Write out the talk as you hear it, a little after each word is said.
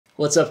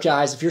What's up,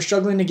 guys? If you're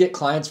struggling to get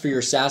clients for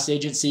your SaaS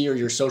agency or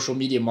your social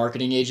media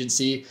marketing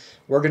agency,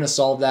 we're going to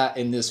solve that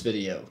in this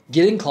video.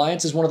 Getting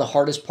clients is one of the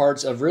hardest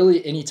parts of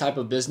really any type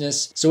of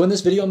business. So in this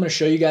video, I'm going to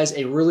show you guys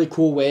a really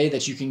cool way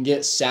that you can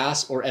get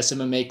SaaS or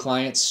SMMA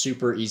clients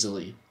super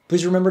easily.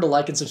 Please remember to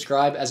like and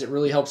subscribe, as it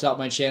really helps out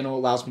my channel,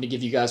 allows me to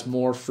give you guys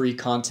more free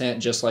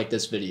content just like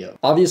this video.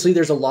 Obviously,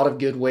 there's a lot of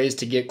good ways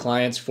to get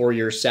clients for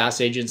your SaaS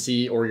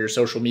agency or your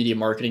social media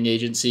marketing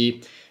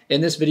agency. In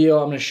this video,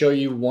 I'm going to show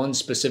you one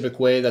specific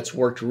way that's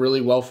worked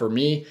really well for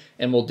me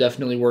and will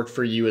definitely work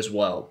for you as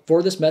well.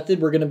 For this method,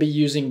 we're going to be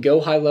using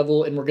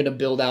GoHighLevel and we're going to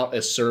build out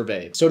a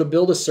survey. So to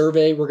build a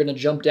survey, we're going to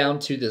jump down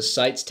to the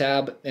Sites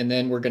tab and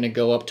then we're going to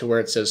go up to where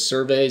it says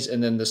Surveys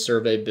and then the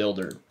Survey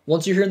Builder.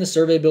 Once you're here in the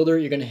Survey Builder,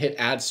 you're going to hit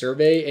Add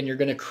Survey and you're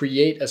going to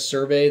create a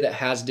survey that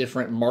has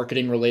different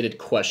marketing related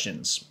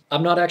questions.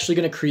 I'm not actually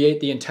going to create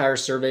the entire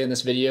survey in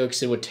this video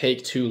because it would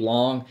take too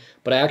long,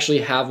 but I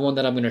actually have one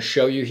that I'm going to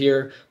show you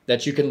here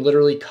that you can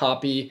literally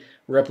copy,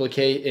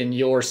 replicate in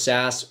your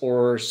SaaS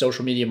or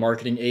social media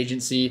marketing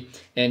agency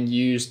and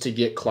use to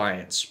get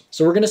clients.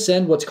 So we're going to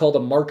send what's called a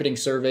marketing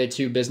survey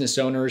to business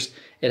owners.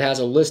 It has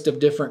a list of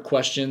different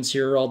questions.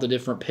 Here are all the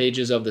different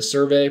pages of the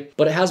survey,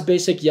 but it has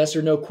basic yes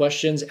or no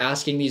questions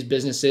asking these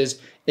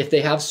businesses if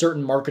they have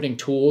certain marketing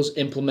tools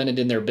implemented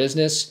in their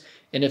business.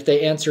 And if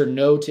they answer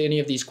no to any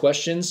of these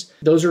questions,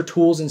 those are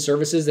tools and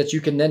services that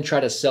you can then try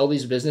to sell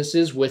these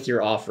businesses with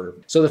your offer.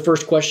 So the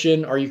first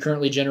question, are you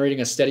currently generating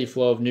a steady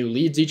flow of new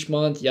leads each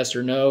month? Yes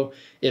or no?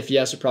 If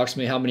yes,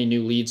 approximately how many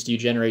new leads do you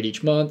generate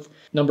each month?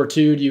 Number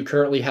two, do you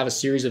currently have a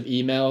series of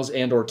emails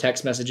and or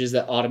text messages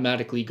that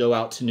automatically go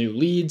out to new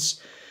leads?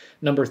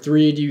 Number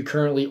three, do you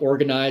currently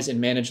organize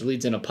and manage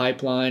leads in a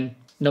pipeline?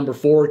 Number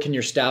four, can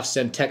your staff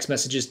send text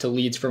messages to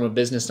leads from a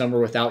business number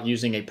without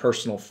using a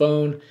personal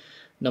phone?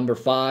 Number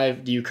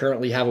five, do you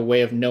currently have a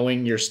way of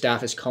knowing your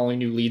staff is calling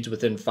new leads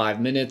within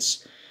 5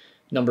 minutes?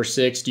 Number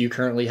six, do you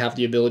currently have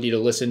the ability to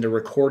listen to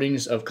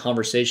recordings of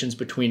conversations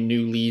between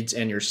new leads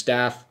and your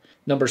staff?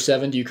 Number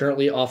seven, do you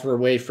currently offer a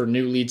way for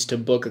new leads to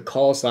book a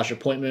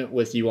call/appointment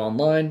with you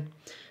online?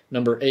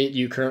 Number eight, do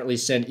you currently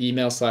send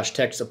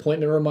email/text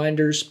appointment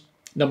reminders?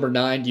 Number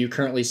nine, do you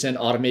currently send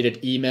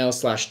automated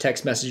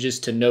email/text messages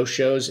to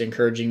no-shows,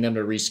 encouraging them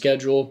to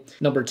reschedule?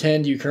 Number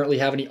 10, do you currently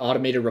have any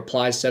automated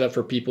replies set up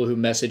for people who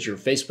message your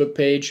Facebook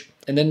page?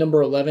 And then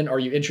number 11, are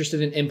you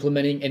interested in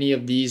implementing any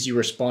of these you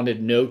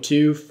responded no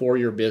to for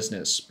your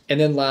business? And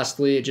then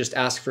lastly, just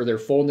ask for their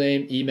full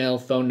name, email,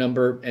 phone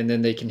number, and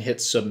then they can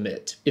hit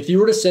submit. If you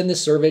were to send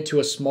this survey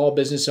to a small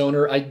business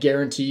owner, I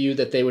guarantee you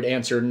that they would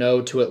answer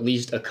no to at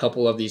least a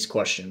couple of these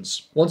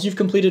questions. Once you've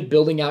completed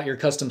building out your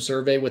custom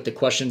survey with the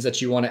questions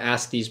that you want to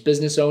ask these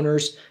business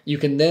owners, you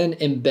can then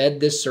embed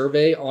this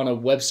survey on a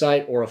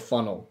website or a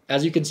funnel.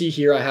 As you can see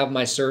here, I have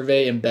my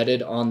survey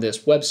embedded on this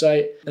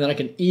website, and then I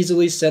can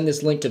easily send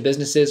this link to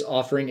businesses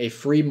offering a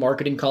free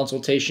marketing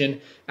consultation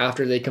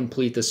after they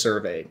complete the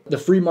survey. The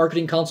free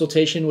marketing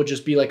consultation would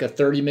just be like a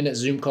 30-minute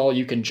Zoom call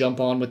you can jump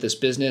on with this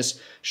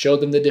business, show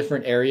them the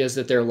different areas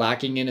that they're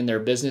lacking in their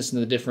business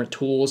and the different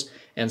tools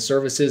and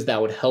services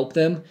that would help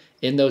them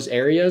in those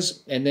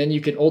areas. And then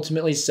you can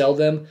ultimately sell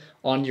them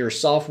on your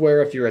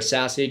software if you're a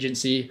SaaS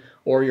agency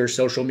or your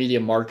social media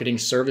marketing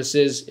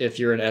services if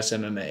you're an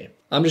SMMA.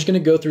 I'm just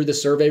going to go through the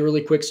survey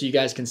really quick so you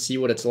guys can see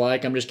what it's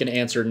like. I'm just going to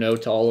answer no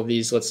to all of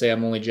these. Let's say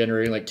I'm only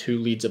generating like 2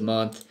 leads a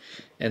month,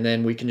 and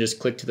then we can just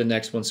click to the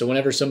next one. So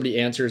whenever somebody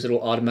answers,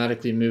 it'll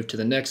automatically move to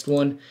the next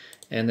one.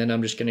 And then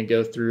I'm just going to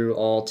go through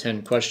all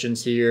 10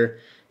 questions here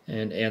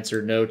and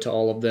answer no to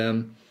all of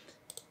them.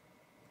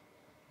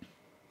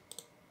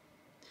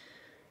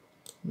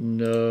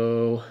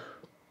 No,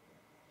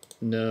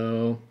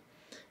 no.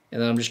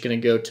 And then I'm just going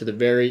to go to the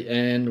very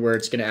end where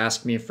it's going to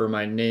ask me for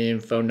my name,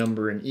 phone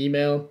number, and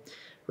email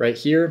right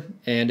here.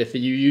 And if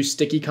you use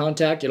sticky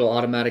contact, it'll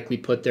automatically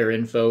put their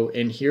info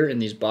in here in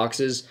these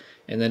boxes.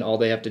 And then all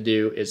they have to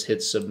do is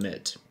hit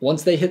submit.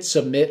 Once they hit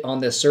submit on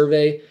this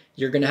survey,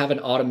 you're going to have an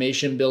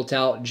automation built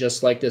out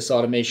just like this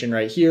automation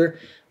right here.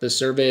 The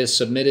survey is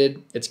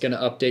submitted. It's going to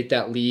update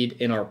that lead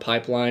in our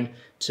pipeline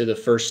to the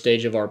first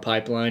stage of our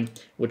pipeline,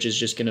 which is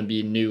just going to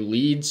be new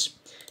leads.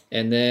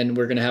 And then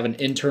we're going to have an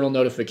internal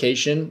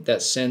notification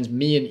that sends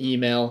me an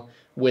email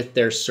with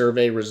their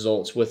survey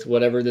results, with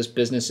whatever this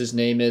business's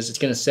name is. It's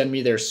going to send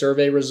me their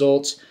survey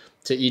results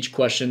to each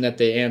question that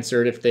they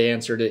answered, if they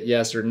answered it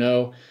yes or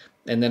no.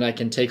 And then I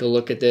can take a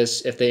look at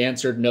this. If they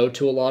answered no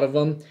to a lot of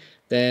them,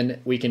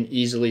 then we can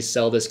easily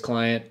sell this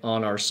client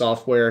on our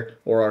software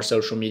or our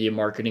social media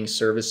marketing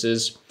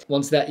services.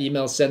 Once that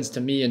email sends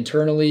to me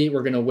internally,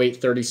 we're going to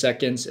wait 30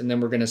 seconds and then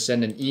we're going to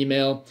send an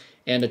email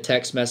and a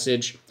text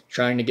message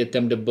trying to get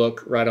them to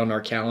book right on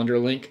our calendar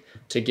link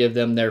to give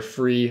them their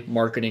free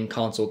marketing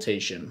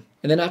consultation.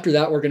 And then after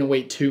that, we're going to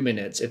wait 2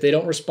 minutes. If they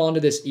don't respond to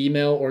this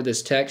email or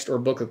this text or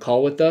book a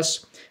call with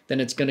us,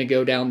 then it's going to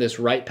go down this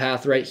right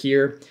path right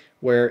here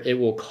where it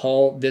will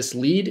call this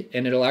lead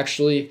and it'll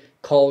actually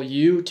call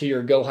you to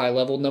your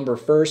GoHighLevel number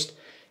first.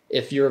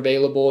 If you're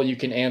available, you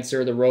can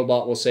answer. The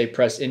robot will say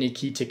press any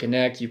key to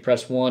connect. You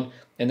press 1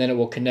 and then it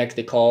will connect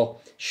the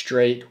call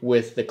straight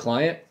with the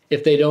client.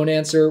 If they don't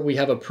answer, we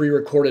have a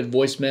pre-recorded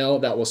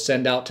voicemail that we'll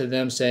send out to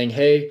them saying,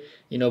 hey,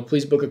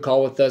 please book a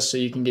call with us so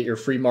you can get your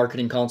free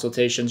marketing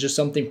consultations, just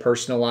something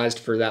personalized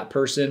for that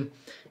person.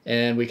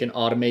 And we can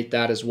automate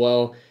that as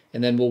well.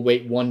 And then we'll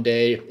wait 1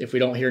 day. If we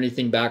don't hear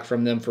anything back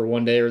from them for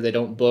 1 day or they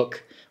don't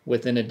book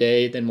within a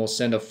day, then we'll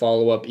send a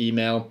follow-up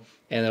email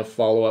and a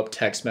follow-up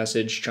text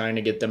message trying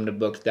to get them to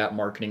book that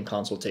marketing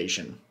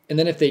consultation. And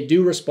then if they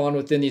do respond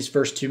within these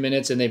first 2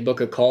 minutes and they book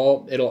a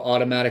call, it'll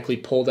automatically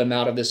pull them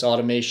out of this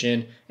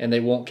automation and they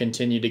won't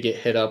continue to get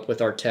hit up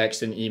with our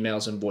text and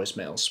emails and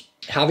voicemails.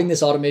 Having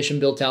this automation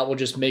built out will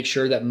just make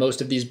sure that most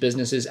of these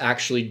businesses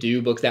actually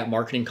do book that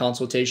marketing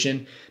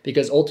consultation,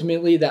 because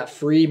ultimately that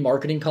free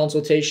marketing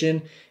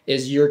consultation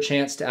is your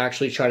chance to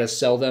actually try to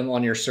sell them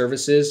on your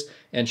services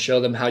and show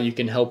them how you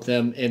can help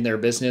them in their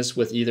business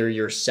with either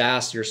your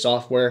SaaS, your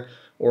software,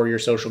 or your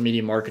social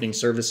media marketing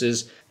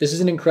services. This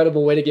is an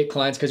incredible way to get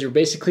clients because you're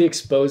basically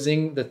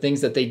exposing the things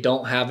that they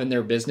don't have in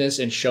their business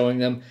and showing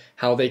them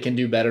how they can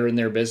do better in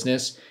their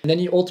business. And then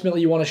you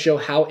ultimately want to show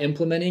how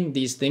implementing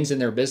these things in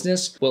their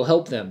business will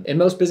help them. And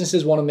most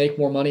businesses want to make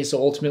more money. So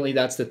ultimately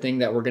that's the thing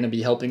that we're going to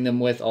be helping them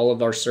with. All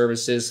of our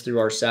services through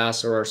our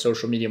SaaS or our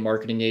social media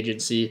marketing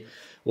agency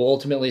will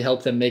ultimately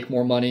help them make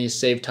more money,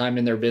 save time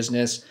in their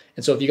business.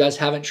 And so if you guys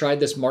haven't tried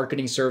this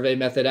marketing survey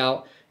method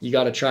out, you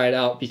got to try it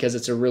out because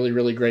it's a really,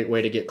 really great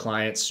way to get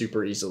clients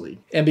super easily.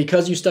 And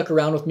because you stuck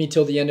around with me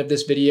till the end of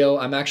this video,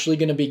 I'm actually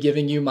going to be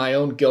giving you my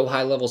own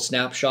GoHighLevel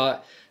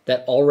Snapshot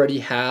that already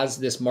has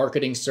this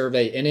marketing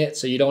survey in it.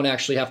 So you don't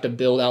actually have to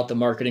build out the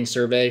marketing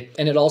survey.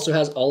 And it also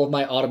has all of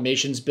my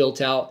automations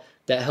built out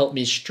that help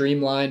me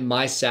streamline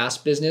my SaaS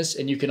business.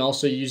 And you can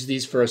also use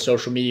these for a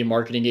social media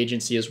marketing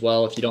agency as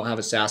well if you don't have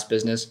a SaaS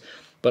business.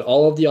 But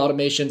all of the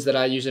automations that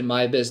I use in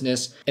my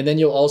business. And then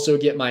you'll also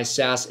get my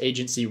SaaS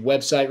agency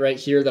website right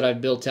here that I've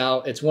built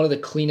out. It's one of the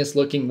cleanest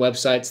looking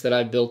websites that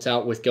I've built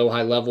out with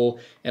GoHighLevel,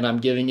 and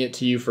I'm giving it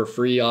to you for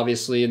free.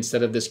 Obviously,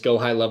 instead of this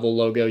GoHighLevel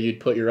logo, you'd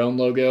put your own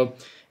logo,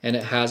 and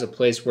it has a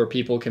place where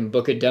people can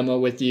book a demo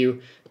with you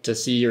to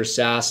see your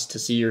SaaS, to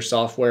see your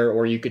software,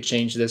 or you could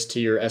change this to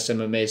your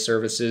SMMA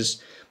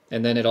services.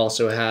 And then it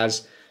also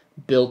has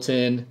built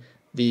in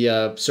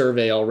the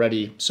survey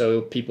already,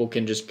 so people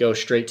can just go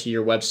straight to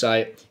your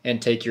website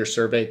and take your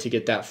survey to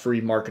get that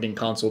free marketing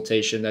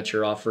consultation that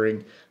you're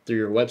offering through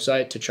your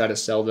website to try to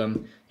sell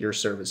them your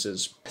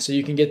services. So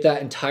you can get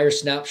that entire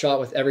snapshot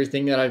with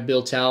everything that I've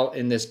built out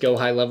in this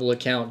GoHighLevel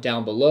account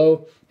down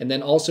below. And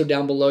then also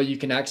down below, you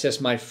can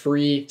access my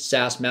free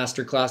SaaS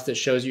masterclass that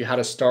shows you how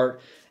to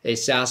start a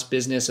SaaS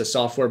business, a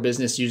software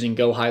business using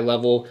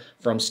GoHighLevel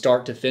from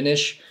start to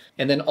finish.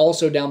 And then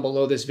also down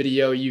below this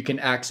video, you can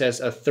access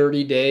a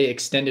 30-day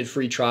extended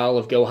free trial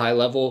of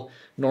GoHighLevel.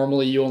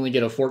 Normally, you only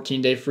get a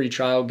 14-day free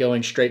trial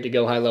going straight to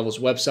GoHighLevel's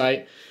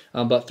website.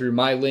 But through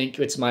my link,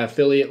 it's my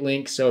affiliate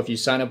link. So if you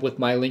sign up with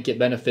my link, it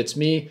benefits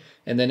me.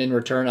 And then in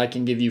return, I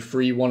can give you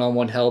free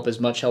one-on-one help, as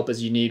much help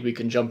as you need. We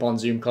can jump on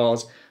Zoom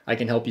calls. I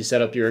can help you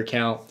set up your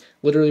account.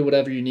 Literally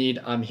whatever you need,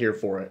 I'm here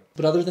for it.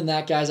 But other than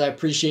that, guys, I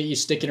appreciate you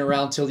sticking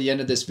around till the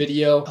end of this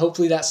video.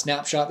 Hopefully that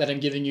snapshot that I'm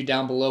giving you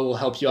down below will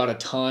help you out a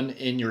ton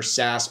in your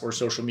SaaS or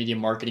social media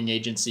marketing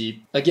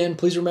agency. Again,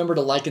 please remember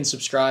to like and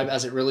subscribe,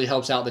 as it really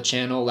helps out the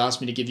channel, allows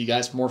me to give you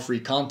guys more free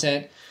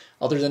content.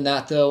 Other than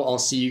that, though, I'll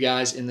see you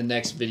guys in the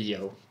next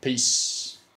video. Peace.